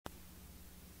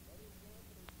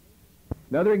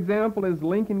Another example is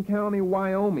Lincoln County,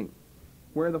 Wyoming,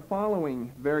 where the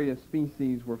following various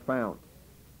species were found: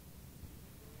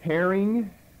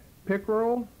 herring,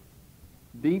 pickerel,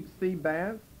 deep-sea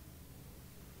bass.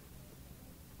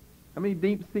 How many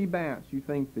deep-sea bass you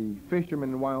think the fishermen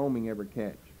in Wyoming ever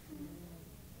catch?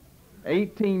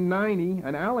 1890,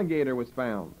 an alligator was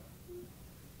found.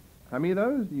 How many of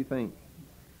those do you think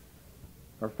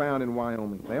are found in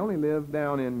Wyoming? They only live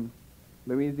down in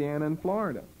Louisiana and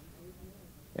Florida.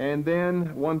 And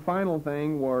then one final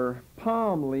thing were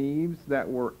palm leaves that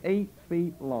were 8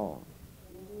 feet long.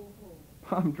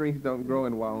 Palm trees don't grow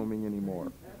in Wyoming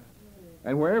anymore.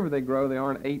 And wherever they grow, they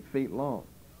aren't 8 feet long.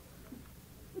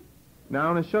 Now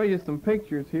I want to show you some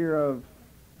pictures here of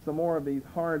some more of these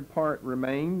hard part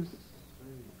remains,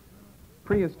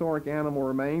 prehistoric animal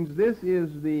remains. This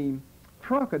is the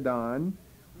Trochodon,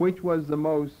 which was the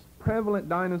most prevalent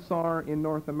dinosaur in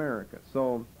North America.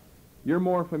 So you're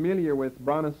more familiar with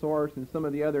Brontosaurus and some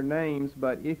of the other names,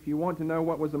 but if you want to know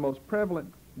what was the most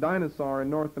prevalent dinosaur in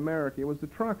North America, it was the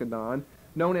Trochodon,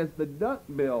 known as the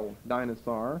duckbill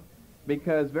dinosaur,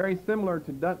 because very similar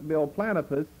to duckbill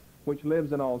platypus, which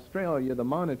lives in Australia, the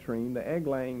monotreme, the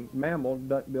egg-laying mammal,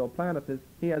 duckbill platypus,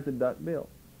 he has a duck bill.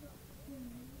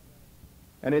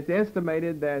 And it's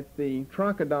estimated that the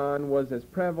Trochodon was as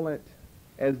prevalent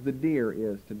as the deer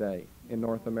is today in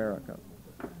North America.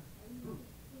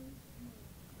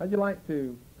 How'd you like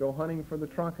to go hunting for the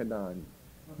Trochodon?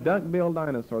 Duck-billed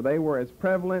dinosaur. They were as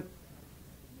prevalent.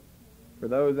 For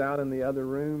those out in the other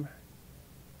room,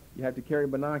 you have to carry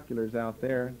binoculars out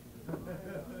there.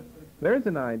 There's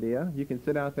an idea. You can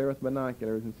sit out there with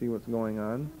binoculars and see what's going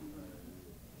on.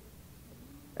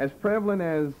 As prevalent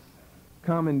as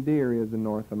common deer is in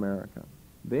North America.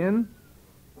 Then,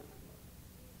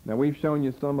 now we've shown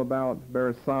you some about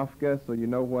Barysaphka, so you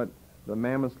know what the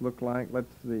mammoths look like.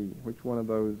 Let's see which one of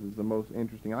those is the most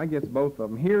interesting. I guess both of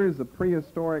them. Here is a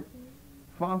prehistoric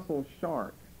fossil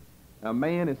shark. A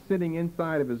man is sitting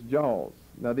inside of his jaws.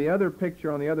 Now the other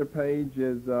picture on the other page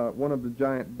is one of the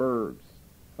giant birds.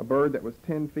 A bird that was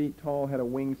 10 feet tall, had a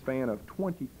wingspan of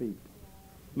 20 feet.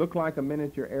 Looked like a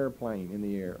miniature airplane in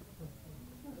the air.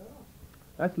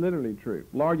 That's literally true.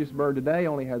 Largest bird today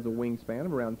only has a wingspan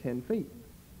of around 10 feet.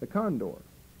 The condor,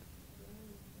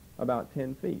 about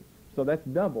 10 feet. So that's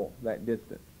double that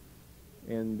distance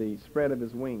in the spread of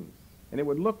his wings. And it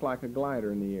would look like a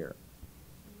glider in the air.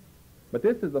 But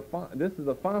this is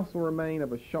a fossil remain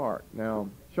of a shark. Now,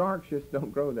 sharks just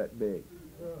don't grow that big.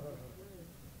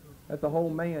 That's a whole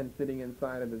man sitting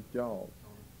inside of his jaws.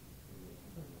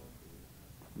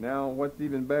 Now, what's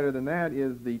even better than that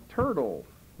is the turtle,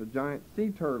 the giant sea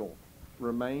turtle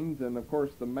remains. And, of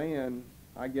course, the man,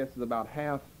 I guess, is about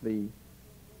half the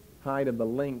height of the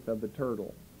length of the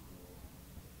turtle.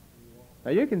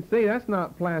 Now, you can see that's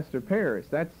not plaster Paris.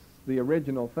 That's the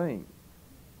original thing.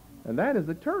 And that is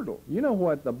a turtle. You know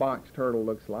what the box turtle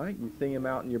looks like. You see him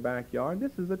out in your backyard.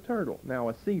 This is a turtle. Now,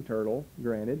 a sea turtle,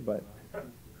 granted, but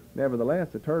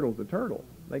nevertheless, a turtle's a turtle.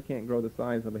 They can't grow the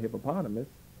size of a hippopotamus.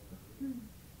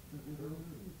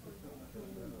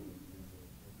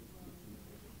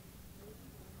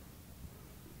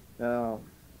 Now,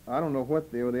 I don't know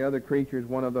what the other creatures,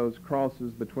 one of those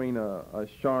crosses between a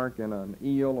shark and an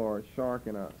eel, or a shark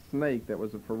and a snake that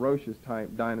was a ferocious type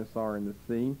dinosaur in the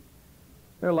sea.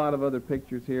 There are a lot of other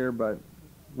pictures here, but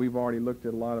we've already looked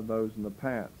at a lot of those in the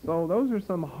past. So those are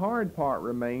some hard part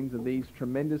remains of these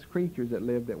tremendous creatures that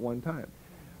lived at one time.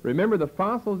 Remember, the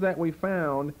fossils that we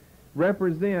found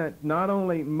represent not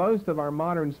only most of our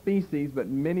modern species, but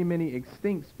many, many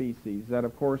extinct species that,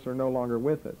 of course, are no longer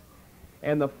with us.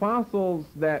 And the fossils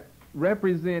that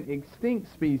represent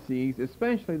extinct species,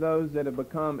 especially those that have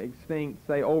become extinct,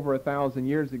 say, over 1,000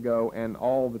 years ago and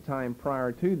all the time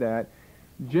prior to that,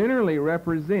 generally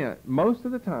represent, most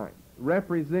of the time,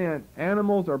 represent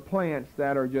animals or plants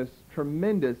that are just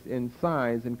tremendous in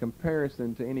size in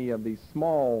comparison to any of these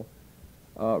small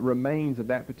remains of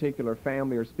that particular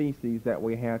family or species that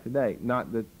we have today.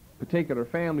 Not the particular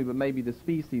family, but maybe the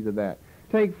species of that.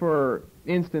 Take, for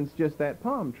instance, just that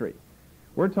palm tree.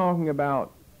 We're talking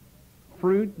about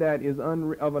fruit that is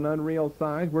of an unreal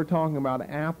size. We're talking about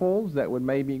apples that would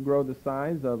maybe grow the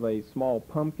size of a small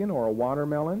pumpkin or a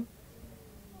watermelon,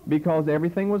 because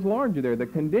everything was larger there. The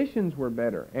conditions were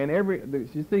better. And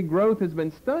you see, growth has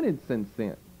been stunted since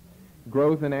then.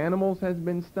 Growth in animals has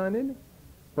been stunted.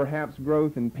 Perhaps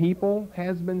growth in people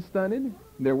has been stunted.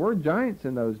 There were giants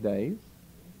in those days.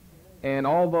 And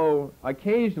although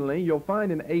occasionally you'll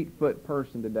find an 8-foot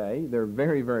person today, they're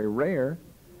very, very rare.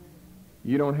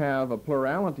 You don't have a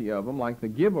plurality of them like the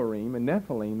Gibborim and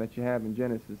Nephilim that you have in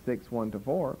Genesis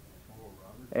 6:1-4.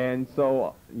 And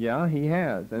so, yeah, he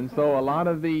has. And so a lot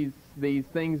of these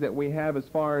things that we have as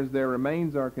far as their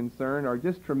remains are concerned are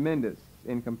just tremendous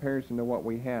in comparison to what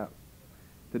we have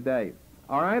today.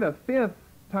 All right, a fifth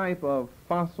type of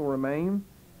fossil remain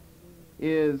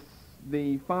is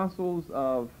the fossils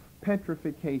of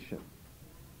petrification,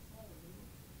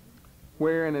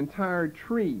 where an entire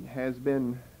tree has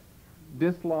been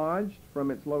dislodged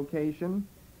from its location,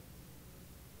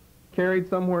 carried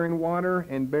somewhere in water,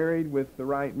 and buried with the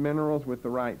right minerals, with the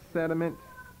right sediment.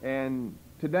 And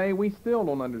today we still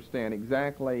don't understand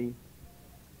exactly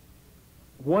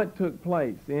what took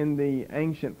place in the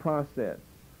ancient process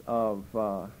of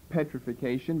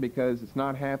petrification, because it's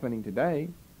not happening today.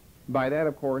 By that,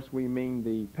 of course, we mean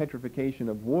the petrification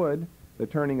of wood, the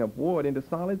turning of wood into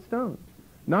solid stone.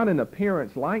 Not an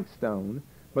appearance like stone,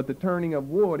 but the turning of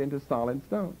wood into solid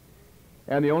stone.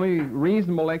 And the only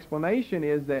reasonable explanation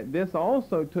is that this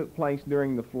also took place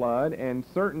during the flood, and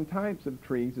certain types of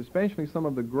trees, especially some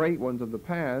of the great ones of the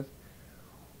past,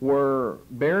 were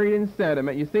buried in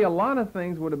sediment. You see, a lot of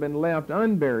things would have been left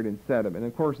unburied in sediment.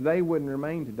 Of course, they wouldn't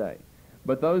remain today.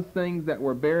 But those things that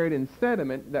were buried in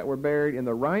sediment, that were buried in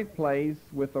the right place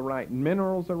with the right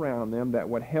minerals around them, that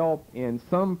would help in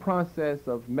some process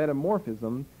of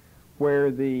metamorphism, where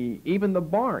even the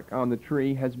bark on the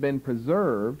tree has been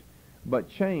preserved but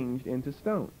changed into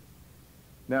stone.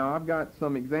 Now, I've got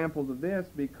some examples of this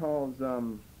because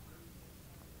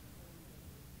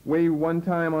we one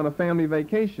time on a family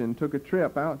vacation took a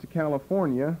trip out to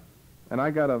California, and I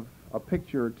got a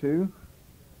picture or two.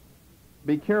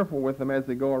 Be careful with them as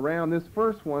they go around. This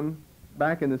first one,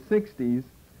 back in the 60s,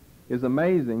 is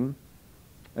amazing,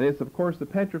 and it's, of course, the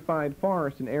petrified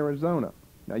forest in Arizona.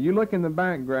 Now, you look in the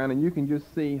background, and you can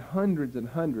just see hundreds and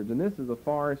hundreds, and this is a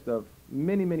forest of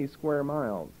many, many square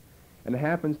miles, and it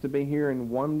happens to be here in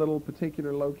one little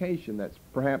particular location that's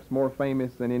perhaps more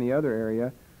famous than any other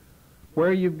area,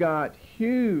 where you've got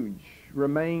huge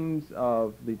remains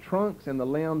of the trunks and the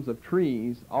limbs of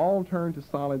trees all turned to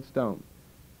solid stone.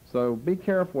 So be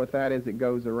careful with that as it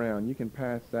goes around. You can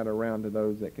pass that around to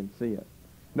those that can see it.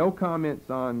 No comments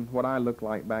on what I looked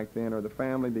like back then or the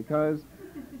family, because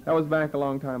that was back a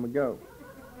long time ago.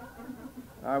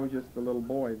 I was just a little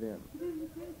boy then.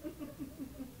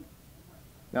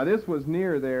 Now, this was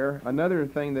near there. Another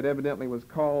thing that evidently was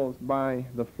caused by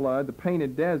the flood, the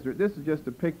Painted Desert. This is just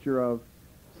a picture of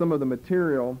some of the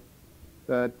material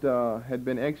that had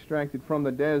been extracted from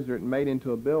the desert and made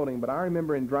into a building. But I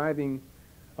remember in driving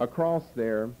across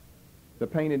there, the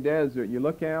Painted Desert, you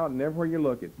look out, and everywhere you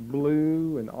look, it's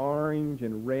blue and orange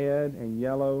and red and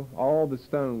yellow. All the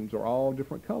stones are all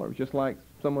different colors, just like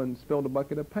someone spilled a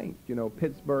bucket of paint. You know,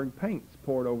 Pittsburgh paints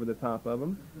poured over the top of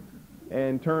them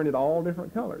and turned it all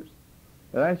different colors.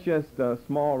 Now, that's just a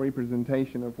small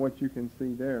representation of what you can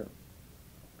see there.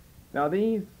 Now,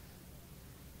 these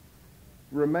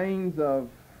remains of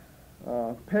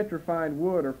petrified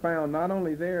wood are found not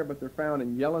only there, but they're found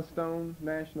in Yellowstone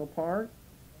National Park.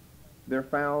 They're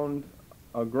found,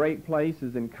 a great place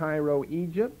is in Cairo,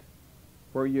 Egypt,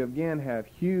 where you again have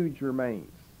huge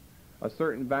remains. A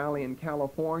certain valley in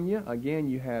California, again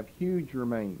you have huge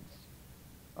remains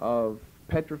of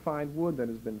petrified wood that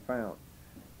has been found.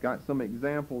 Got some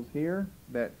examples here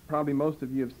that probably most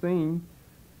of you have seen.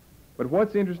 But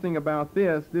what's interesting about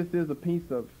this is a piece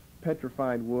of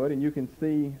petrified wood, and you can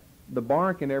see the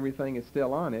bark and everything is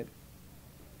still on it.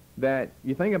 That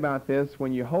you think about this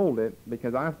when you hold it,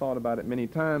 because I've thought about it many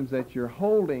times, that you're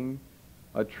holding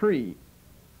a tree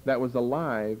that was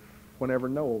alive whenever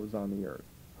Noah was on the earth.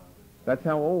 That's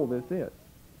how old this is.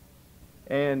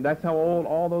 And that's how old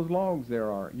all those logs there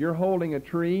are. You're holding a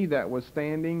tree that was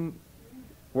standing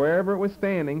wherever it was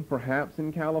standing, perhaps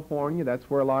in California, that's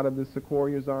where a lot of the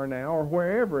sequoias are now, or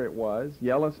wherever it was,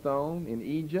 Yellowstone, in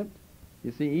Egypt.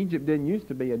 You see, Egypt didn't used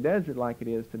to be a desert like it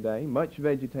is today, much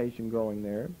vegetation growing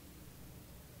there.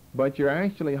 But you're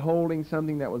actually holding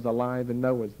something that was alive in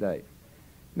Noah's day.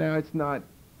 Now, it's not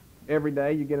every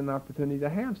day you get an opportunity to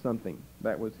have something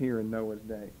that was here in Noah's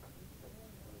day.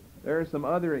 There are some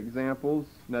other examples.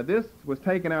 Now, this was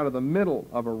taken out of the middle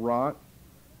of a rock.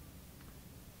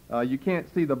 You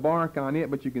can't see the bark on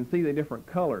it, but you can see the different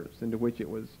colors into which it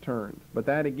was turned. But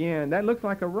that, again, that looks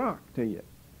like a rock to you.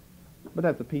 But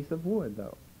that's a piece of wood,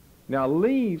 though. Now,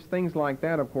 leaves, things like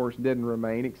that, of course, didn't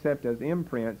remain except as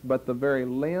imprints, but the very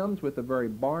limbs with the very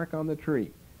bark on the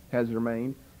tree has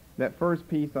remained. That first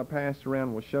piece I passed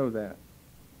around will show that.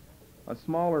 A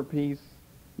smaller piece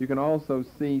you can also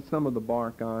see some of the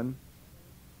bark on.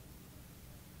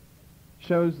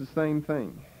 Shows the same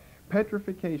thing.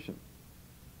 Petrification.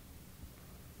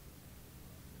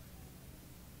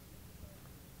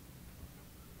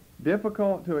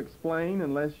 difficult to explain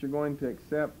unless you're going to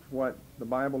accept what the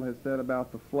Bible has said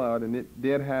about the flood, and it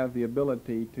did have the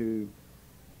ability to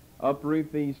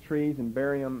uproot these trees and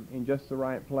bury them in just the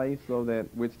right place so that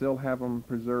we'd still have them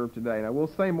preserved today. Now,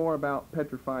 we'll say more about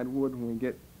petrified wood when we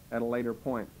get at a later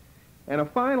point. And a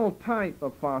final type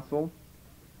of fossil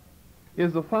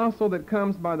is a fossil that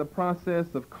comes by the process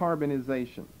of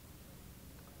carbonization.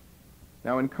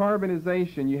 Now, in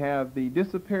carbonization, you have the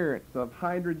disappearance of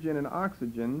hydrogen and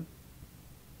oxygen,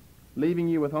 leaving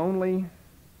you with only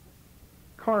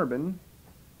carbon,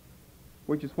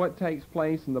 which is what takes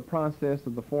place in the process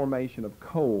of the formation of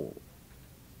coal.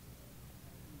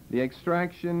 The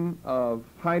extraction of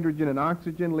hydrogen and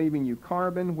oxygen, leaving you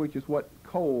carbon, which is what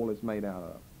coal is made out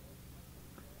of.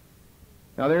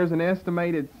 Now, there's an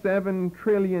estimated 7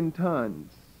 trillion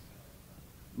tons,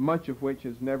 much of which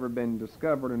has never been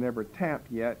discovered or never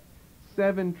tapped yet,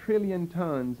 7 trillion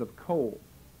tons of coal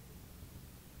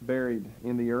buried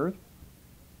in the earth,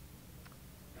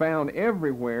 found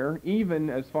everywhere, even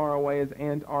as far away as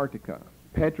Antarctica.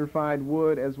 Petrified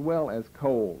wood as well as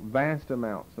coal. Vast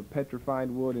amounts of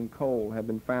petrified wood and coal have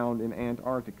been found in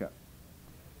Antarctica.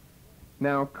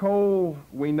 Now, coal,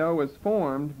 we know, is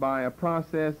formed by a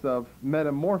process of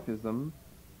metamorphism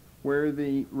where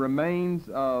the remains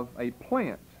of a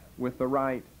plant with the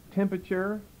right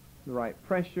temperature, the right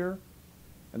pressure,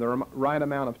 and the right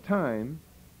amount of time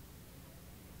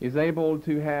is able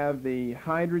to have the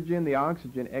hydrogen, the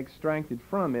oxygen extracted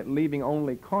from it, leaving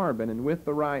only carbon. And with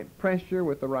the right pressure,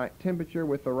 with the right temperature,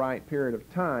 with the right period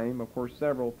of time, of course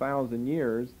several thousand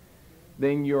years,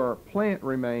 then your plant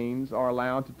remains are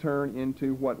allowed to turn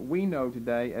into what we know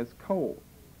today as coal.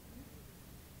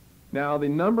 Now, the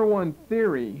number one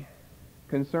theory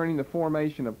concerning the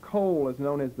formation of coal is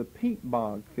known as the peat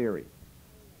bog theory,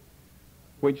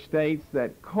 which states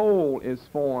that coal is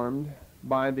formed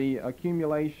by the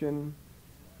accumulation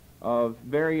of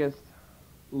various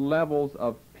levels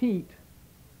of peat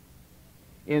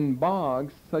in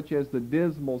bogs such as the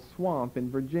Dismal Swamp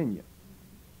in Virginia.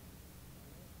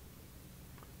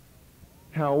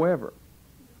 However,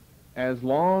 as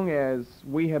long as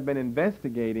we have been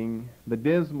investigating the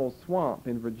Dismal Swamp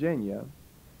in Virginia,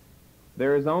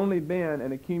 there has only been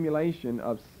an accumulation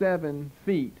of 7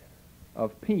 feet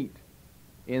of peat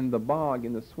in the bog,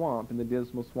 in the swamp, in the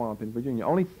Dismal Swamp in Virginia.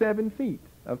 Only 7 feet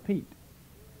of peat.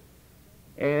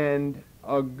 And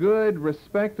a good,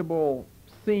 respectable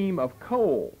seam of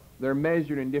coal, they're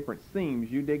measured in different seams.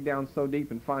 You dig down so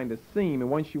deep and find a seam, and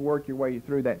once you work your way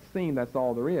through that seam, that's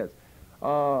all there is.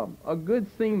 A good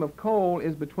seam of coal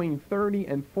is between 30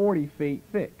 and 40 feet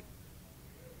thick.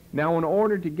 Now, in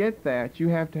order to get that, you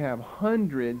have to have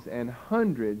hundreds and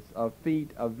hundreds of feet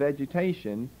of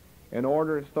vegetation in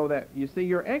order so that, you see,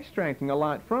 you're extracting a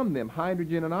lot from them,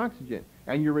 hydrogen and oxygen,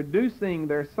 and you're reducing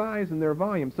their size and their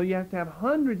volume. So you have to have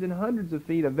hundreds and hundreds of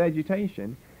feet of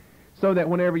vegetation so that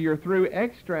whenever you're through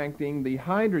extracting the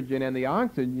hydrogen and the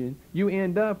oxygen, you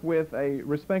end up with a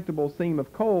respectable seam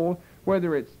of coal,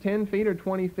 whether it's 10 feet or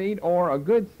 20 feet or a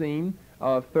good seam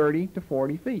of 30 to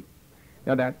 40 feet.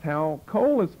 Now, that's how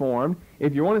coal is formed.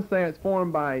 If you want to say it's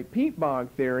formed by peat bog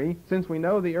theory, since we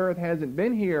know the earth hasn't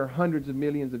been here hundreds of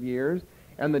millions of years,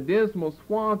 and the Dismal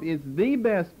Swamp is the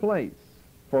best place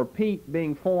for peat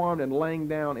being formed and laying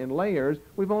down in layers,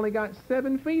 we've only got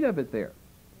 7 feet of it there.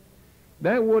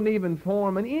 That wouldn't even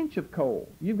form an inch of coal.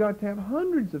 You've got to have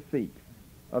hundreds of feet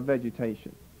of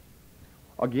vegetation.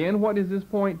 Again, what does this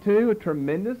point to? A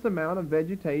tremendous amount of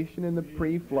vegetation in the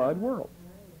pre-flood world.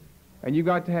 And you've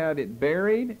got to have it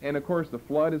buried, and of course the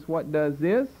flood is what does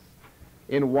this,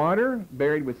 in water,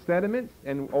 buried with sediments,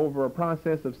 and over a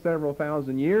process of several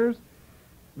thousand years.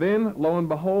 Then, lo and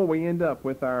behold, we end up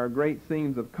with our great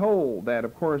seams of coal that,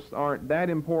 of course, aren't that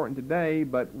important today,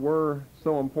 but were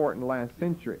so important last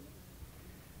century.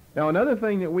 Now, another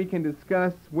thing that we can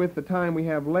discuss with the time we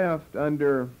have left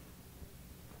under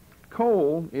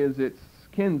coal is its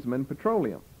kinsman,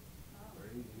 petroleum.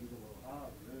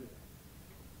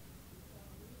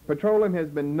 Petroleum has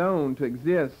been known to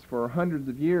exist for hundreds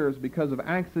of years because of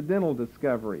accidental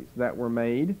discoveries that were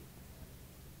made,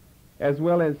 as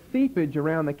well as seepage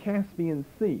around the Caspian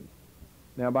Sea.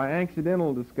 Now, by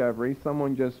accidental discovery,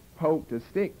 someone just poked a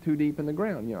stick too deep in the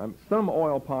ground. You know, some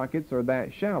oil pockets are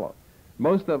that shallow.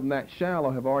 Most of them that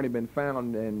shallow have already been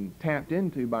found and tapped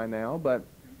into by now, but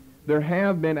there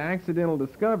have been accidental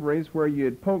discoveries where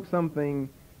you'd poke something,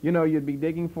 you know, you'd be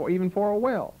digging for, even for a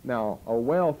well. Now, a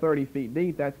well 30 feet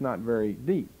deep, that's not very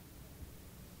deep.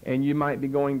 And you might be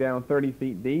going down 30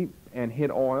 feet deep and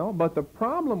hit oil, but the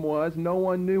problem was no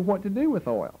one knew what to do with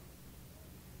oil.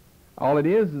 All it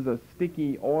is a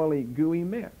sticky, oily, gooey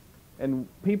mess. and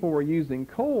people were using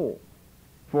coal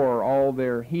for all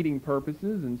their heating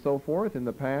purposes and so forth in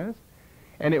the past.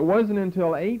 And it wasn't until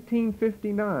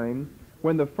 1859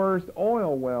 when the first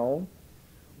oil well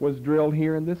was drilled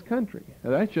here in this country. Now,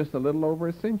 that's just a little over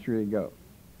a century ago.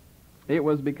 It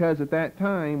was because at that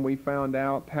time we found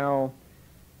out how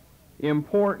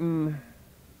important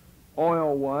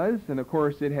oil was, and of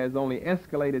course it has only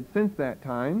escalated since that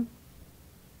time.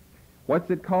 What's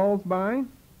it caused by?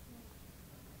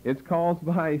 It's caused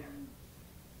by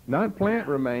not plant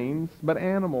remains, but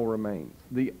animal remains.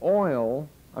 The oil,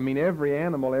 every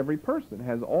animal, every person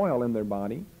has oil in their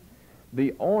body.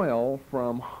 The oil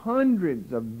from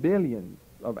hundreds of billions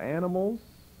of animals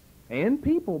and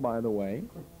people, by the way.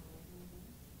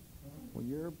 When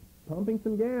you're pumping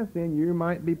some gas in, you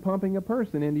might be pumping a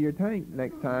person into your tank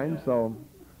next time, so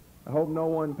I hope no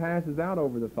one passes out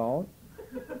over the thought.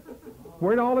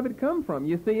 Where'd all of it come from?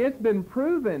 You see, it's been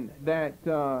proven that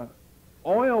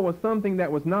oil was something that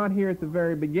was not here at the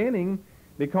very beginning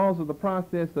because of the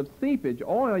process of seepage.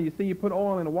 Oil, you see, you put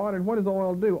oil in water, and what does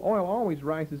oil do? Oil always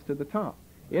rises to the top.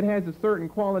 It has a certain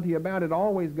quality about it,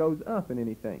 always goes up in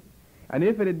anything. And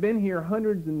if it had been here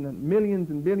hundreds and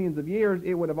millions and billions of years,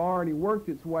 it would have already worked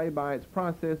its way by its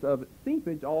process of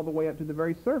seepage all the way up to the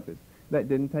very surface. That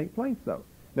didn't take place, though.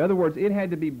 In other words, it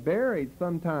had to be buried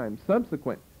sometime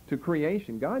subsequent to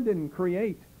creation. God didn't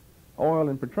create oil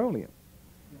and petroleum.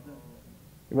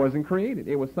 It wasn't created.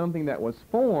 It was something that was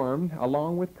formed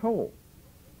along with coal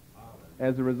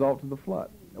as a result of the flood.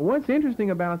 What's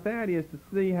interesting about that is to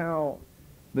see how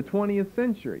the 20th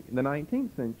century, the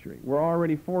 19th century, were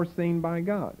already foreseen by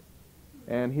God.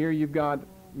 And here you've got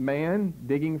man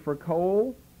digging for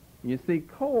coal. You see,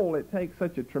 coal, it takes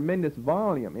such a tremendous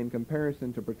volume in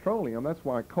comparison to petroleum. That's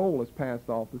why coal is passed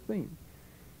off the scene.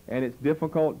 And it's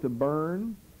difficult to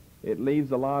burn. It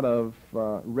leaves a lot of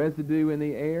residue in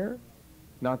the air.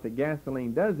 Not that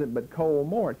gasoline doesn't, but coal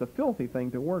more. It's a filthy thing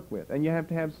to work with, and you have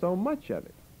to have so much of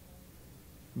it.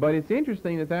 But it's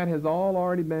interesting that that has all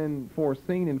already been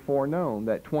foreseen and foreknown,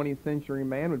 that 20th century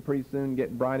man would pretty soon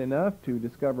get bright enough to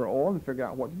discover oil and figure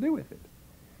out what to do with it.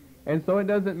 And so it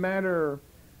doesn't matter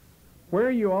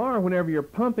where you are whenever you're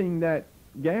pumping that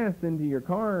gas into your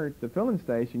car at the filling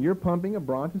station, you're pumping a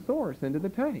brontosaurus into the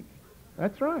tank.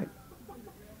 That's right.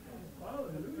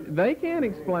 They can't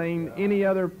explain any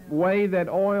other way that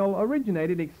oil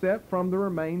originated except from the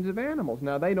remains of animals.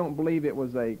 Now, they don't believe it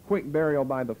was a quick burial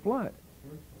by the flood.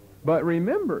 But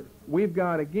remember, we've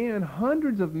got, again,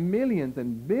 hundreds of millions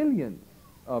and billions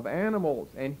of animals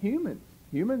and humans.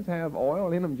 Humans have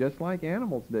oil in them just like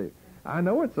animals do. I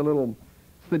know it's a little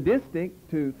sadistic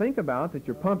to think about that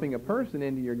you're pumping a person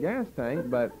into your gas tank,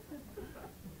 but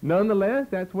nonetheless,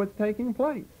 that's what's taking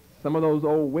place. Some of those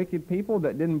old wicked people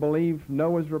that didn't believe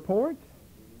Noah's report,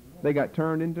 they got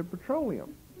turned into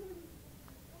petroleum.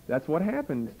 That's what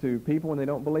happens to people when they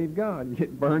don't believe God. You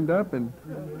get burned up, and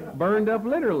burned up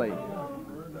literally.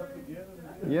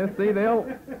 Yes, see, they'll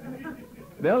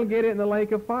get it in the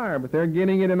lake of fire, but they're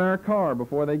getting it in our car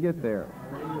before they get there.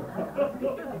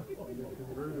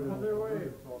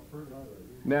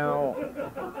 Now,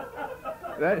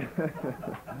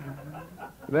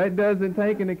 that doesn't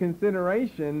take into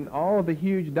consideration all of the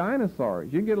huge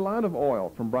dinosaurs. You get a lot of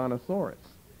oil from Brontosaurus.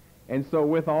 And so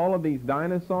with all of these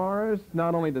dinosaurs,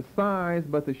 not only the size,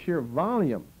 but the sheer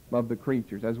volume of the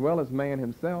creatures, as well as man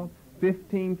himself,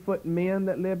 15-foot men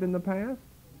that lived in the past,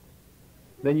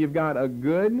 then you've got a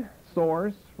good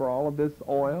source for all of this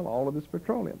oil, all of this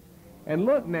petroleum. And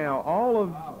look now,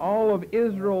 all of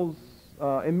Israel's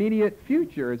immediate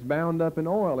future is bound up in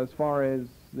oil as far as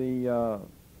the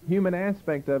human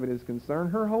aspect of it is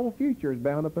concerned. Her whole future is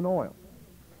bound up in oil.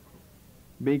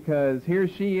 Because here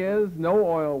she is, no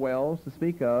oil wells to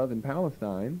speak of in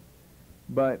Palestine.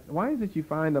 But why is it you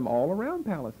find them all around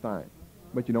Palestine,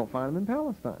 but you don't find them in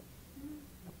Palestine?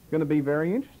 It's going to be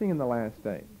very interesting in the last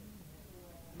day.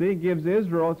 See, it gives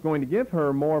Israel, it's going to give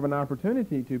her more of an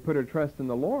opportunity to put her trust in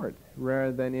the Lord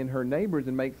rather than in her neighbors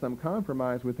and make some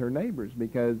compromise with her neighbors,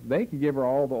 because they could give her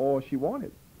all the oil she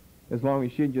wanted. As long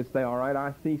as she'd just say, all right,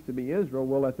 I cease to be Israel,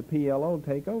 we'll let the PLO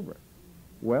take over.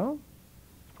 Well,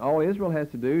 all Israel has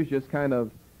to do is just kind of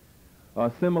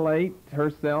assimilate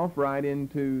herself right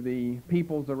into the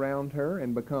peoples around her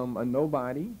and become a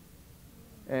nobody,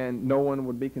 and no one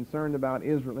would be concerned about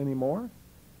Israel anymore.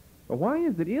 But why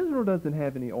is it Israel doesn't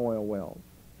have any oil wells?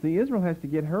 See, Israel has to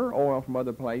get her oil from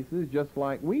other places just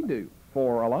like we do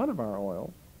for a lot of our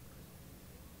oil.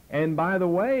 And by the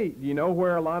way, do you know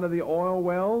where a lot of the oil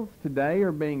wells today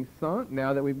are being sunk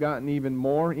now that we've gotten even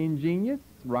more ingenious?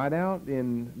 Right out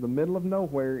in the middle of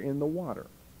nowhere in the water,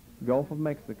 Gulf of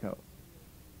Mexico.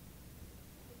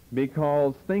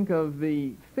 Because think of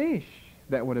the fish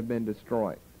that would have been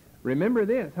destroyed. Remember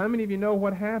this. How many of you know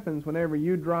what happens whenever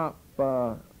you drop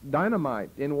dynamite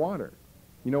in water?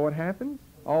 You know what happens?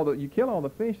 You kill all the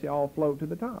fish, they all float to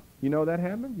the top. You know that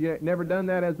happens? You never done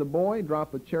that as a boy?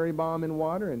 Drop a cherry bomb in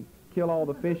water and kill all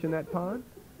the fish in that pond?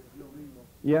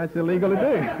 Yeah, it's illegal to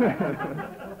do.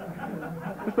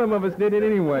 Some of us did it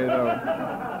anyway, though.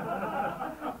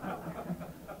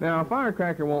 Now, a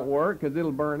firecracker won't work because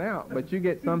it'll burn out, but you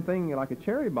get something like a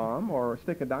cherry bomb or a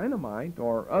stick of dynamite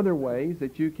or other ways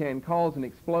that you can cause an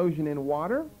explosion in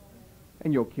water,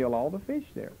 and you'll kill all the fish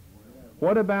there.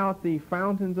 What about the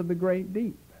fountains of the great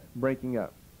deep breaking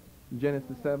up?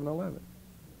 Genesis 7:11.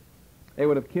 It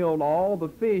would have killed all the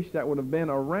fish that would have been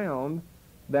around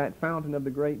that fountain of the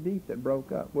great deep that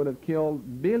broke up. Would have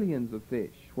killed billions of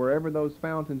fish wherever those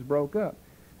fountains broke up,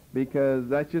 because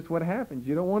that's just what happens.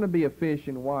 You don't want to be a fish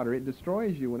in water. It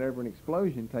destroys you whenever an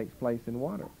explosion takes place in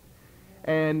water.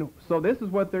 And so this is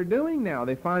what they're doing now.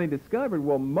 They finally discovered,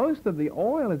 well, most of the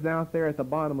oil is out there at the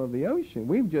bottom of the ocean.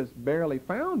 We've just barely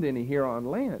found any here on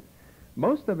land.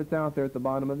 Most of it's out there at the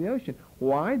bottom of the ocean.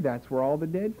 Why? That's where all the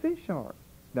dead fish are.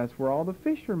 That's where all the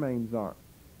fish remains are.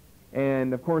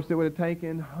 And, of course, it would have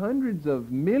taken hundreds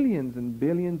of millions and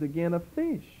billions again of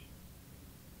fish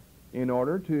in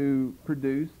order to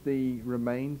produce the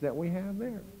remains that we have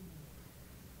there.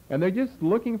 And they're just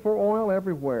looking for oil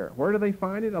everywhere. Where do they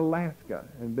find it? Alaska,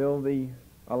 and build the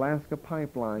Alaska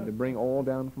pipeline to bring oil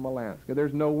down from Alaska.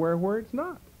 There's nowhere where it's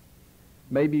not.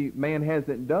 Maybe man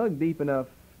hasn't dug deep enough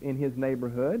in his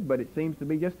neighborhood, but it seems to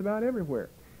be just about everywhere.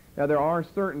 Now, there are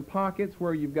certain pockets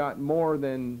where you've got more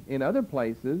than in other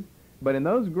places, but in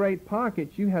those great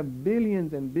pockets, you have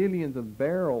billions and billions of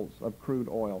barrels of crude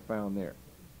oil found there,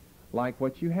 like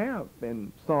what you have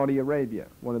in Saudi Arabia,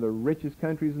 one of the richest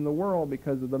countries in the world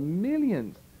because of the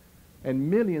millions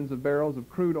and millions of barrels of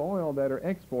crude oil that are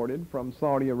exported from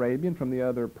Saudi Arabia and from the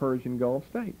other Persian Gulf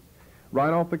states.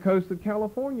 Right off the coast of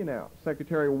California now,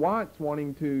 Secretary Watts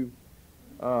wanting to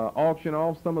auction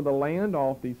off some of the land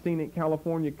off the scenic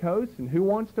California coast, and who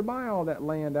wants to buy all that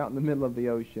land out in the middle of the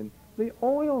ocean? The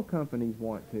oil companies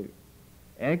want to.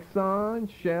 Exxon,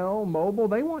 Shell, Mobil,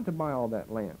 they want to buy all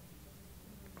that land.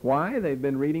 Why? They've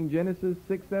been reading Genesis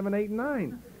 6, 7, 8, and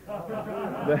 9.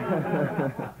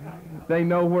 They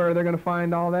know where they're going to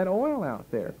find all that oil out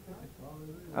there.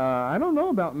 I don't know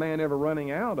about man ever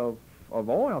running out of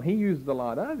oil. He used a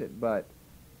lot of it, but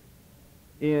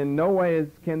in no way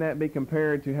can that be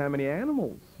compared to how many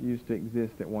animals used to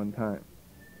exist at one time.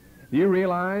 Do you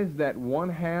realize that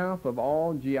 1/2 of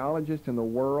all geologists in the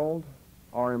world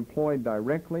are employed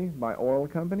directly by oil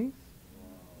companies?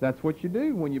 That's what you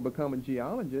do when you become a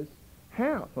geologist.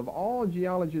 Half of all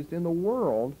geologists in the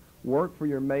world work for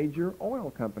your major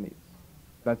oil companies.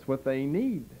 That's what they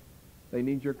need. They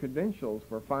need your credentials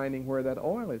for finding where that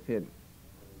oil is hidden.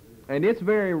 And it's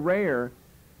very rare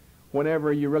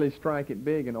whenever you really strike it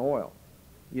big in oil.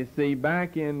 You see,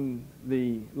 back in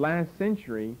the last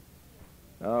century,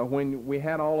 when we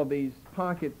had all of these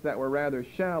pockets that were rather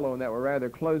shallow and that were rather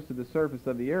close to the surface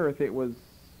of the earth, it was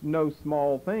no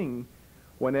small thing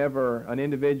whenever an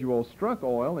individual struck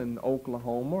oil in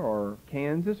Oklahoma or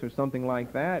Kansas or something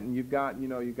like that, and you've got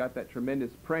that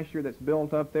tremendous pressure that's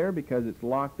built up there because it's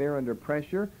locked there under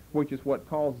pressure, which is what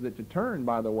causes it to turn,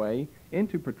 by the way,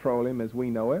 into petroleum as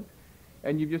we know it,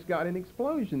 and you've just got an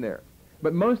explosion there.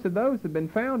 But most of those have been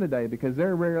found today because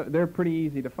they're pretty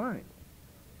easy to find.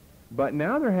 But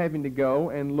now they're having to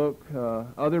go and look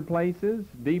other places,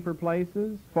 deeper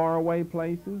places, faraway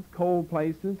places, cold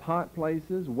places, hot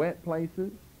places, wet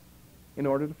places, in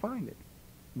order to find it.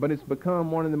 But it's become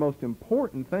one of the most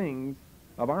important things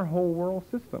of our whole world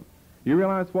system. You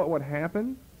realize what would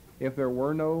happen if there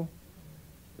were no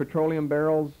petroleum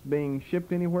barrels being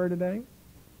shipped anywhere today?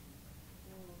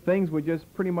 Things would just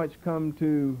pretty much come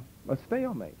to a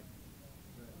stalemate.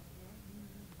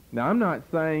 Now, I'm not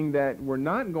saying that we're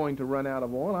not going to run out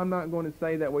of oil. I'm not going to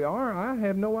say that we are. I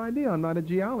have no idea. I'm not a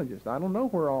geologist. I don't know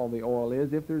where all the oil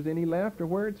is, if there's any left, or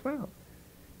where it's found.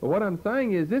 But what I'm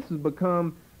saying is this has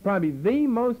become probably the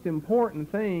most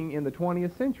important thing in the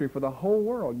 20th century for the whole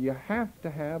world. You have to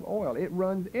have oil. It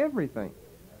runs everything.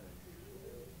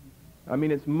 I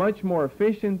mean, it's much more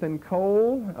efficient than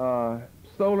coal.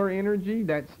 Solar energy,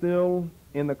 that's still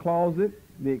in the closet,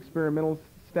 the experimental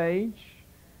stage.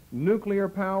 Nuclear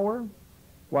power,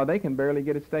 well, they can barely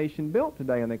get a station built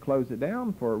today, and they close it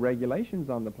down for regulations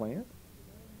on the plant.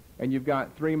 And you've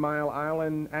got 3 Mile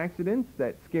Island accidents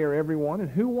that scare everyone. And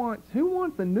who wants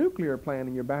a nuclear plant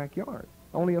in your backyard?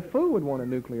 Only a fool would want a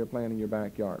nuclear plant in your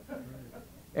backyard.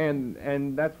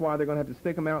 And that's why they're going to have to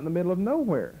stick them out in the middle of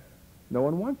nowhere. No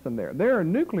one wants them there. There are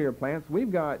nuclear plants.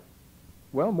 We've got,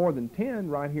 well, more than 10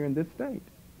 right here in this state.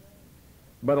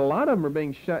 But a lot of them are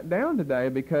being shut down today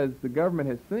because the government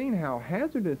has seen how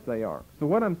hazardous they are. So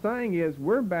what I'm saying is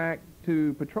we're back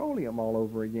to petroleum all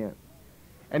over again.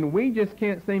 And we just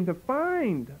can't seem to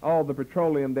find all the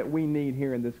petroleum that we need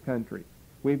here in this country.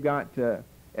 We've got to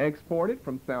export it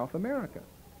from South America.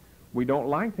 We don't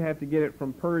like to have to get it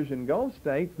from Persian Gulf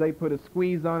states. They put a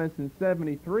squeeze on us in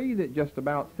 '73 that just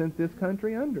about sent this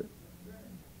country under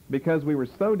because we were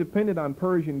so dependent on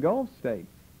Persian Gulf states.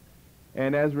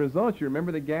 And as a result, you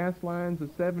remember the gas lines of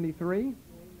 '73?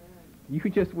 You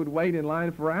just would wait in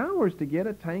line for hours to get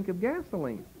a tank of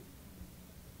gasoline.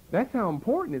 That's how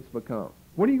important it's become.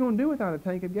 What are you going to do without a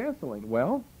tank of gasoline?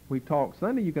 Well, we talked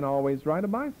Sunday, you can always ride a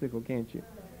bicycle, can't you?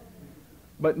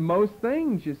 But most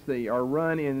things, you see, are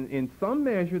run in some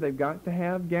measure, they've got to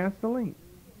have gasoline.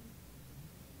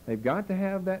 They've got to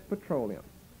have that petroleum.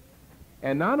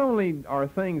 And not only are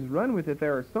things run with it,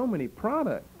 there are so many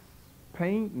products,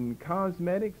 paint and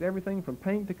cosmetics, everything from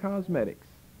paint to cosmetics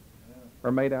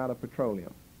are made out of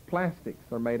petroleum.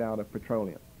 Plastics are made out of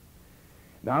petroleum.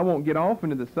 Now, I won't get off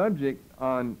into the subject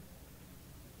on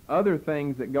other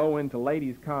things that go into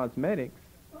ladies' cosmetics,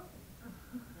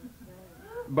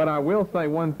 but I will say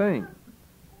one thing,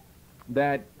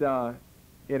 that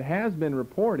it has been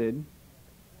reported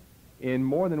in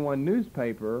more than one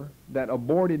newspaper that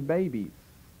aborted babies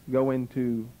go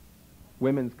into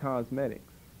women's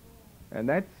cosmetics. And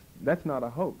that's not a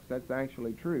hoax. That's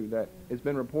actually true. That it's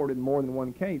been reported in more than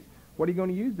one case. What are you going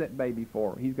to use that baby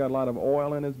for? He's got a lot of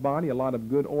oil in his body, a lot of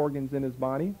good organs in his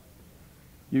body.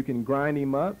 You can grind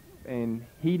him up and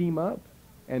heat him up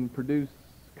and produce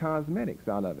cosmetics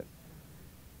out of it.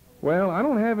 Well, I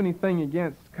don't have anything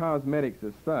against cosmetics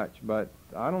as such, but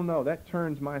I don't know. That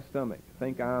turns my stomach to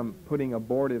think I'm putting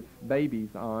abortive babies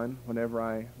on whenever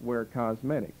I wear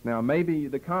cosmetics. Now, maybe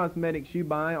the cosmetics you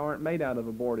buy aren't made out of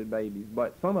aborted babies,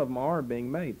 but some of them are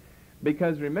being made.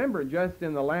 Because remember, just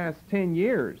in the last 10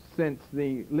 years since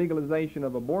the legalization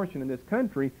of abortion in this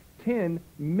country, 10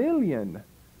 million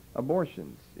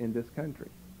abortions in this country.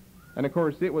 And of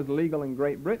course, it was legal in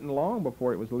Great Britain long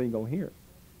before it was legal here.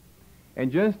 And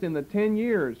just in the 10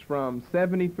 years from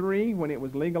 '73, when it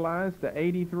was legalized, to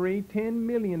 '83, 10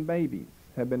 million babies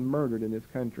have been murdered in this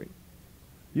country.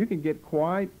 You can get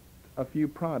quite a few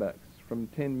products from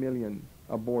 10 million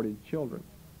aborted children.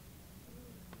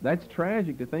 That's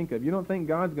tragic to think of. You don't think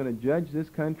God's going to judge this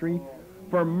country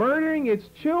for murdering its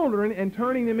children and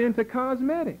turning them into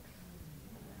cosmetics?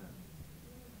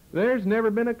 There's never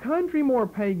been a country more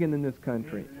pagan than this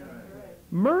country.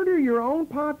 Murder your own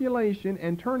population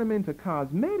and turn them into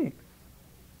cosmetics.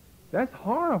 That's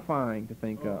horrifying to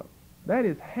think of. That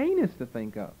is heinous to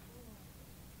think of.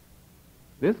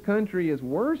 This country is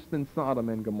worse than Sodom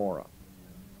and Gomorrah.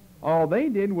 All they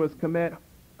did was commit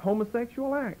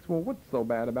homosexual acts. Well, what's so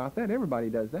bad about that? Everybody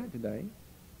does that today.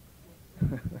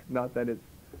 Not that it's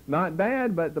not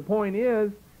bad, but the point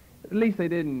is, at least they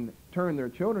didn't turn their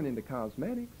children into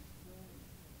cosmetics.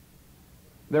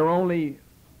 There were only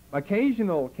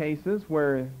occasional cases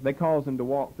where they caused them to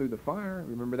walk through the fire.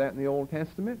 Remember that in the Old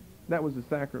Testament? That was the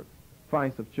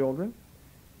sacrifice of children.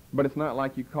 But it's not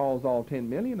like you cause all 10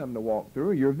 million of them to walk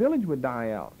through. Your village would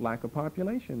die out, lack of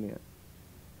population then.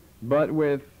 But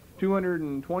with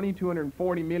 220,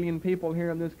 240 million people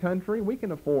here in this country, we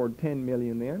can afford 10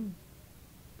 million then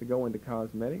to go into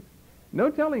cosmetics. No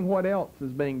telling what else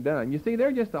is being done. You see, there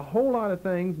are just a whole lot of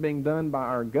things being done by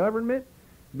our government,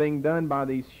 being done by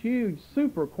these huge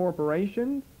super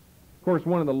corporations. Of course,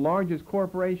 one of the largest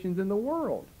corporations in the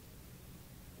world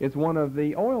is one of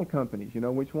the oil companies. You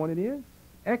know which one it is?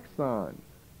 Exxon.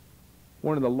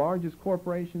 One of the largest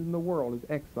corporations in the world is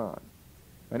Exxon.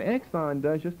 And Exxon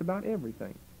does just about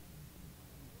everything.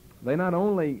 They not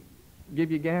only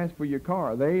give you gas for your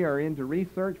car, they are into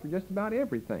research for just about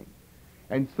everything.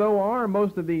 And so are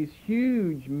most of these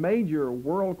huge major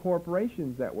world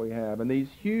corporations that we have, and these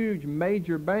huge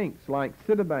major banks like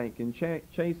Citibank and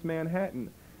Chase Manhattan.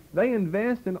 They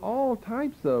invest in all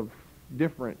types of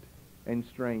different and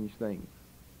strange things.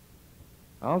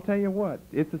 I'll tell you what,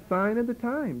 it's a sign of the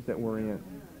times that we're in.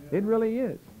 It really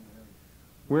is.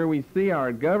 Where we see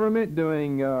our government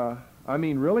doing,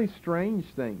 really strange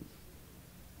things.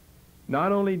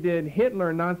 Not only did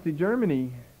Hitler in Nazi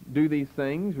Germany do these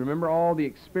things, remember all the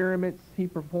experiments he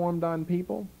performed on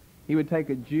people? He would take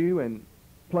a Jew and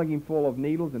plug him full of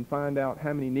needles and find out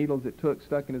how many needles it took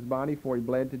stuck in his body before he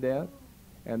bled to death,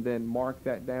 and then mark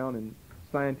that down in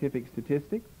scientific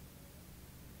statistics,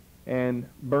 and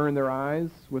burn their eyes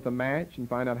with a match and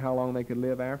find out how long they could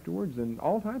live afterwards, and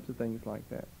all types of things like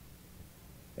that.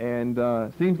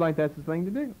 And seems like that's the thing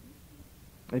to do.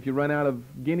 If you run out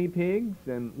of guinea pigs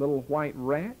and little white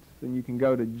rats, then you can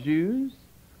go to Jews,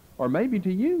 or maybe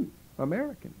to you,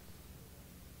 Americans.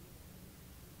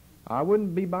 I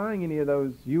wouldn't be buying any of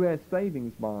those U.S.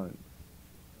 savings bonds.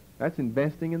 That's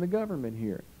investing in the government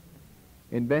here.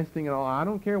 Investing in all, I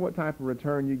don't care what type of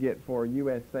return you get for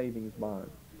U.S. savings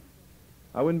bonds.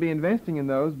 I wouldn't be investing in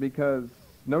those because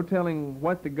no telling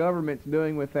what the government's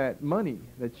doing with that money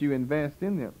that you invest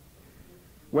in them.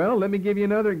 Well, let me give you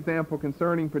another example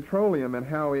concerning petroleum and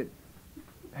how it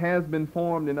has been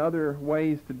formed in other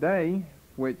ways today,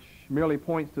 which merely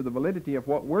points to the validity of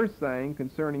what we're saying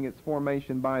concerning its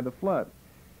formation by the flood.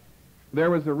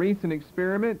 There was a recent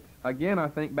experiment, again I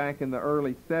think back in the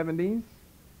early 70s,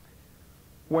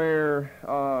 where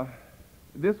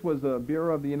this was a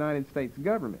Bureau of the United States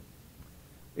government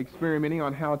experimenting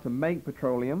on how to make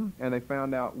petroleum, and they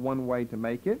found out one way to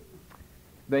make it.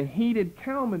 They heated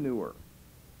cow manure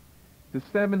to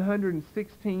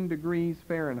 716 degrees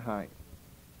Fahrenheit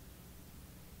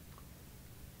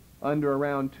under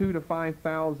around 2,000 to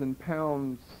 5,000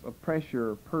 pounds of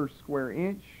pressure per square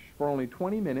inch for only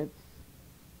 20 minutes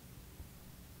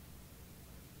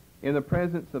in the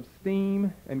presence of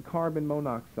steam and carbon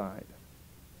monoxide.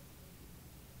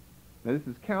 Now this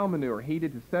is cow manure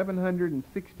heated to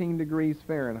 716 degrees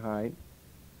Fahrenheit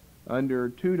under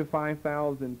 2,000 to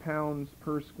 5,000 pounds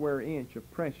per square inch of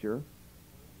pressure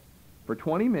for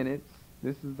 20 minutes.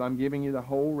 I'm giving you the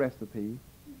whole recipe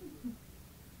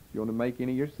if you want to make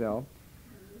any yourself,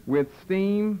 with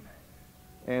steam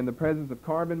and the presence of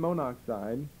carbon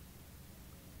monoxide,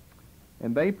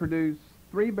 and they produce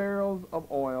 3 barrels of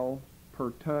oil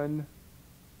per ton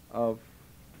of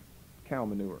cow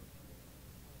manure.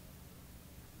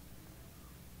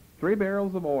 3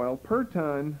 barrels of oil per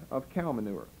ton of cow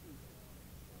manure.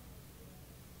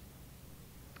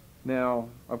 Now,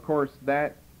 of course,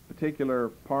 that particular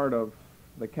part of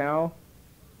the cow,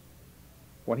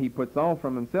 what he puts off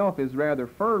from himself is rather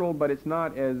fertile, but it's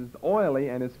not as oily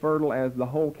and as fertile as the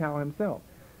whole cow himself.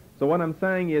 So what I'm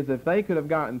saying is if they could have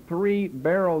gotten 3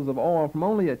 barrels of oil from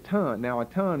only a ton, now a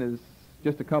ton is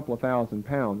just a couple of thousand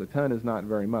pounds, a ton is not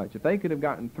very much. If they could have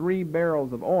gotten 3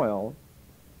 barrels of oil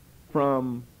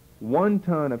from 1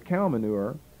 ton of cow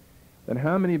manure, then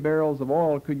how many barrels of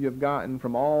oil could you have gotten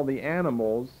from all the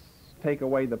animals, take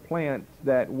away the plants,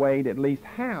 that weighed at least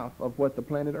half of what the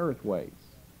planet Earth weighs?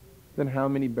 Then how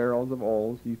many barrels of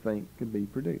oil do you think could be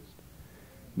produced?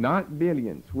 Not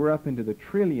billions. We're up into the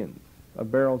trillions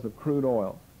of barrels of crude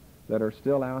oil that are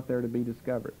still out there to be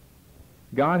discovered.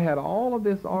 God had all of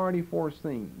this already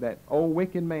foreseen, that old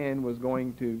wicked man was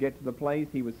going to get to the place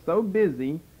he was so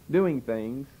busy doing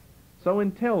things, so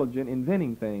intelligent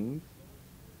inventing things,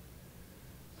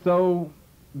 so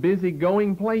busy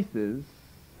going places,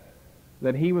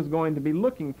 that he was going to be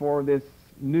looking for this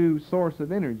new source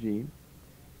of energy,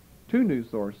 2 new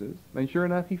sources, and sure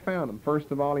enough he found them.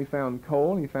 First of all, he found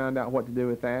coal, and he found out what to do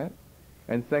with that.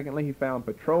 And secondly, he found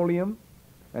petroleum,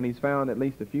 and he's found at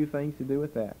least a few things to do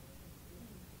with that.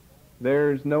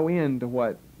 There's no end to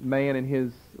what man in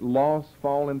his lost,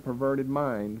 fallen, perverted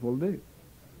mind will do.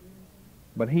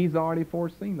 But he's already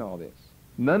foreseen all this.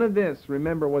 None of this,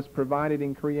 remember, was provided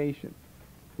in creation.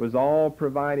 It was all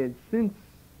provided since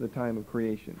the time of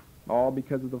creation, all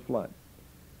because of the flood.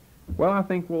 Well, I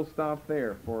think we'll stop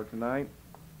there for tonight.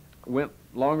 Went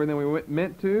longer than we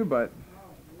meant to, but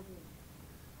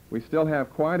we still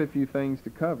have quite a few things to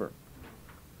cover.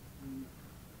 Do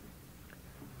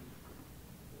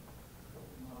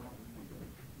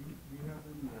you have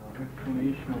any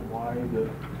explanation of why the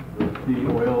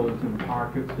oil is in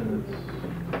pockets and it's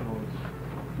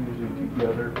usually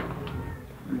together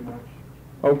pretty much?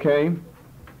 Okay.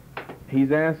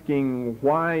 He's asking,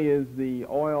 why is the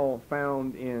oil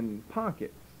found in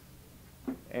pockets?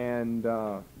 And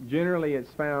generally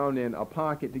it's found in a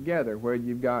pocket together, where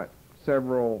you've got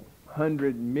several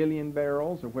 100 million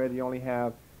barrels, or whether you only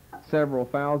have several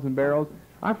thousand barrels.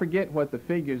 I forget what the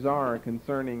figures are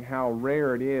concerning how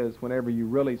rare it is whenever you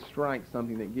really strike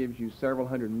something that gives you several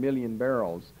 100 million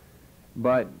barrels.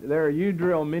 But you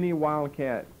drill many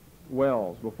wildcat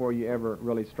wells before you ever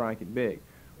really strike it big.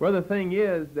 Well, the thing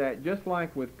is that just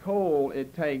like with coal,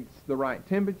 it takes the right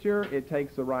temperature, it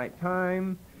takes the right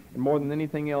time, and more than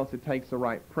anything else, it takes the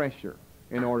right pressure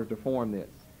in order to form this.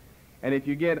 And if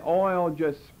you get oil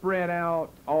just spread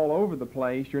out all over the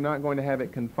place, you're not going to have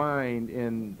it confined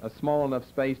in a small enough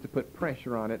space to put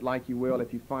pressure on it like you will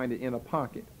if you find it in a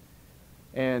pocket.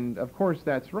 And of course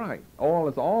that's right. Oil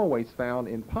is always found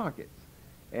in pockets.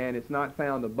 And it's not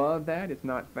found above that, it's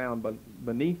not found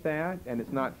beneath that, and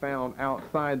it's not found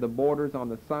outside the borders on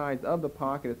the sides of the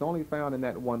pocket. It's only found in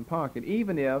that one pocket,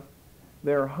 even if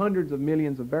there are hundreds of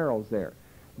millions of barrels there.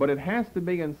 But it has to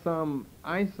be in some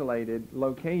isolated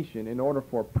location in order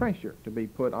for pressure to be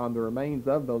put on the remains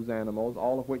of those animals,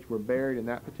 all of which were buried in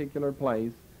that particular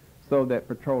place, so that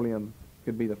petroleum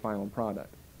could be the final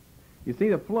product. You see,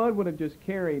 the flood would have just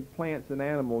carried plants and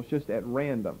animals just at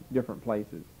random, different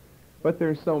places. But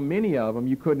there's so many of them,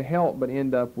 you couldn't help but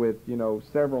end up with,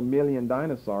 several million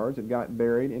dinosaurs that got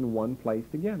buried in one place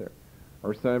together,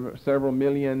 or several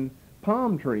million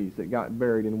palm trees that got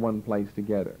buried in one place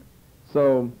together.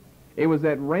 So it was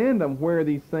at random where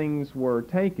these things were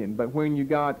taken. But when you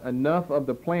got enough of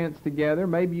the plants together,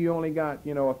 maybe you only got,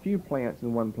 a few plants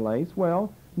in one place,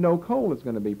 well, no coal is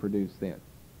going to be produced then.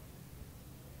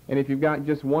 And if you've got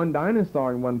just one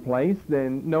dinosaur in one place,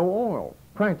 then no oil.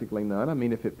 Practically none. I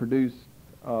mean, if it produced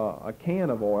a can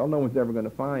of oil, no one's ever going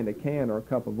to find a can or a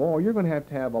cup of oil. You're going to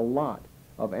have a lot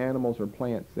of animals or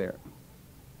plants there.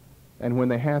 And when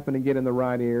they happen to get in the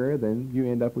right area, then you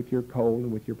end up with your coal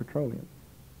and with your petroleum.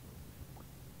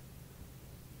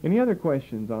 Any other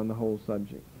questions on the whole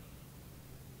subject?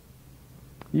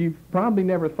 You've probably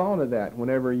never thought of that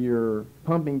whenever you're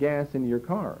pumping gas into your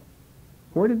car.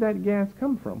 Where did that gas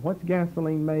come from? What's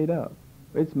gasoline made of?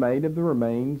 It's made of the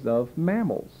remains of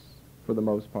mammals, for the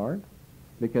most part,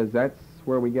 because that's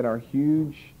where we get our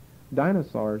huge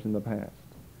dinosaurs in the past,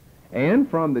 and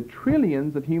from the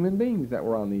trillions of human beings that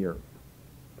were on the earth.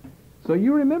 So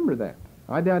you remember that.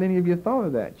 I doubt any of you thought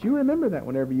of that. You remember that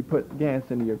whenever you put gas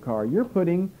into your car. You're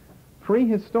putting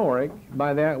prehistoric,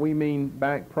 by that we mean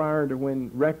back prior to when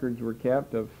records were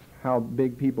kept of how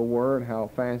big people were and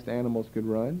how fast animals could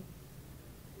run.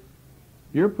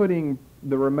 You're putting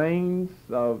the remains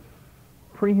of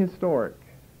prehistoric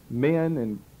men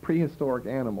and prehistoric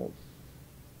animals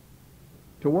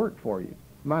to work for you.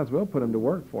 Might as well put them to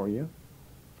work for you.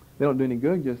 They don't do any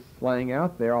good just laying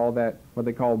out there all that, what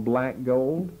they call black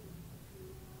gold.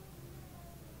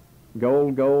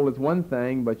 Gold is one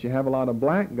thing, but you have a lot of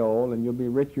black gold and you'll be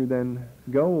richer than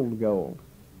gold,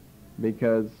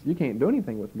 because you can't do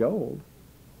anything with gold.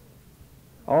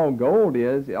 All gold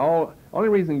is, only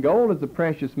reason gold is a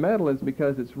precious metal is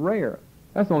because it's rare.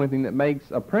 That's the only thing that makes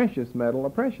a precious metal a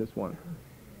precious one.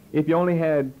 If you only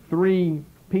had 3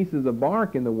 pieces of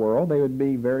bark in the world, they would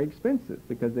be very expensive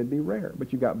because they'd be rare.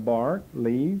 But you've got bark,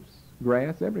 leaves,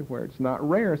 grass everywhere. It's not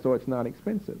rare, so it's not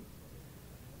expensive.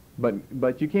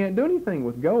 But you can't do anything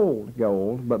with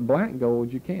gold, but black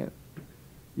gold you can.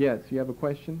 Yes, you have a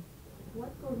question? What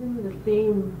goes into the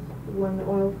seams when the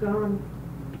oil's gone?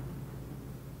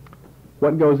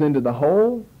 What goes into the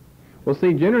hole? Well,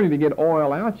 see, generally to get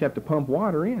oil out, you have to pump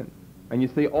water in. And you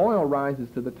see, oil rises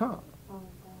to the top.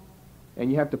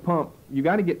 And you have to pump, you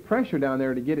got to get pressure down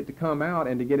there to get it to come out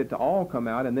and to get it to all come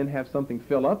out and then have something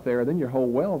fill up there, then your whole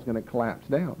well is going to collapse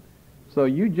down. So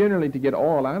you generally, to get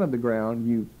oil out of the ground,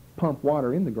 you pump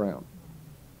water in the ground.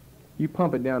 You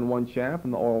pump it down one shaft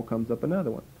and the oil comes up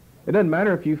another one. It doesn't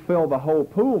matter if you fill the whole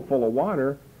pool full of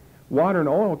water, water and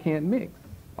oil can't mix.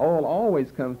 Oil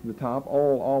always comes to the top,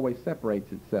 oil always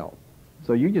separates itself.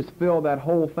 So you just fill that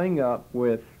whole thing up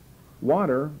with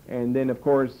water, and then of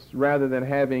course, rather than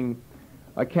having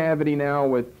a cavity now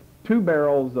with 2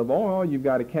 barrels of oil, you've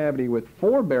got a cavity with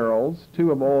 4 barrels,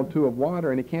 2 of oil, 2 of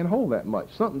water, and it can't hold that much.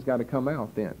 Something's got to come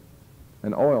out then,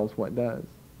 and oil's what does.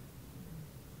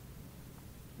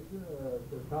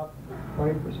 The top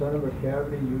 20% of a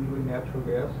cavity usually natural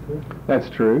gas too? That's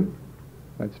true.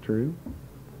 That's true.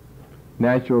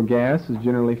 Natural gas is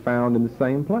generally found in the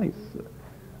same place.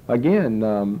 Again,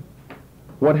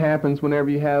 what happens whenever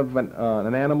you have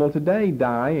an animal today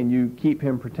die and you keep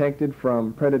him protected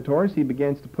from predators? He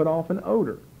begins to put off an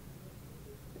odor.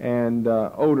 And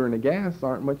odor and a gas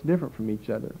aren't much different from each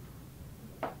other.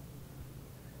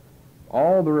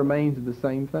 All the remains of the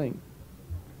same thing.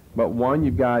 But one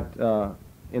you've got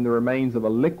in the remains of a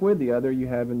liquid, the other you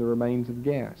have in the remains of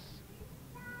gas.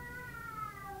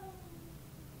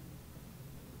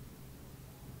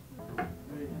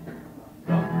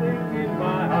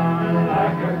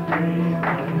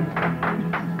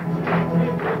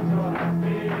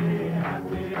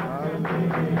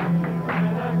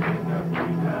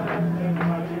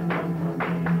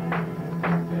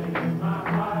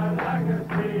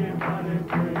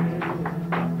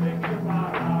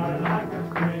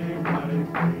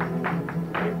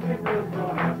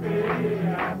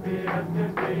 Happy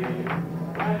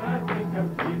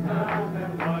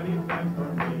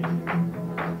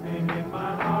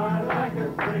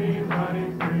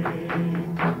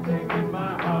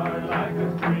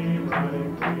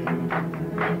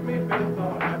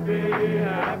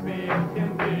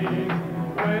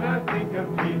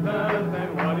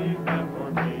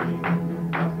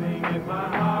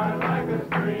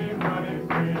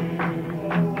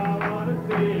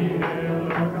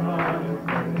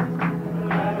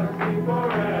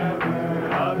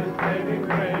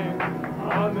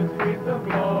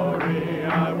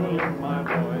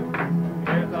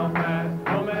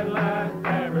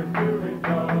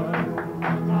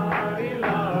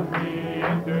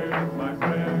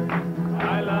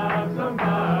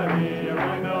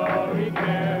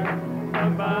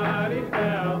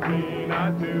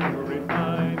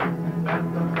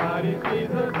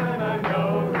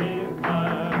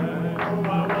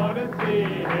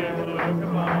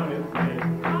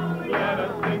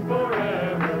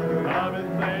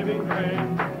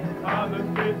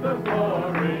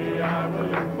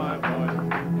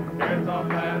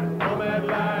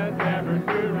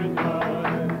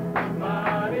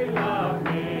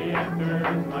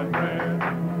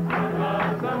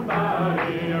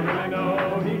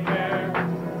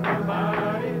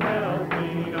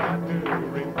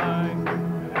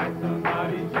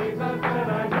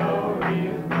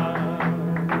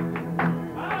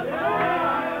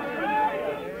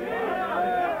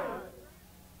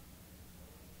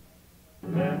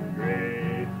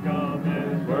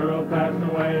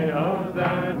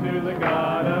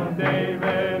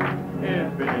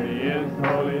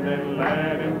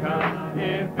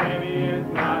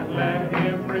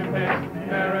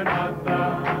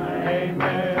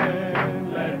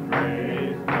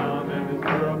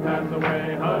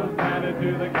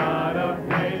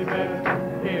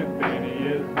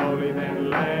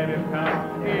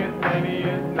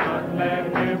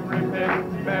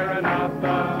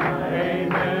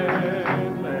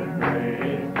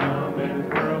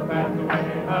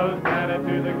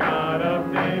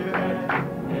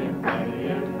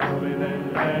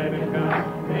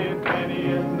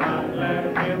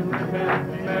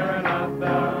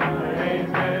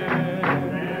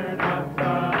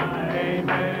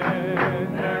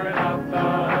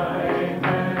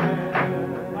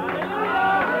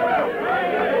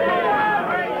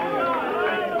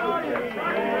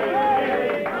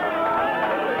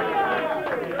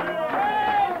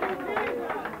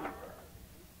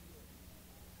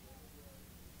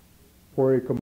before you come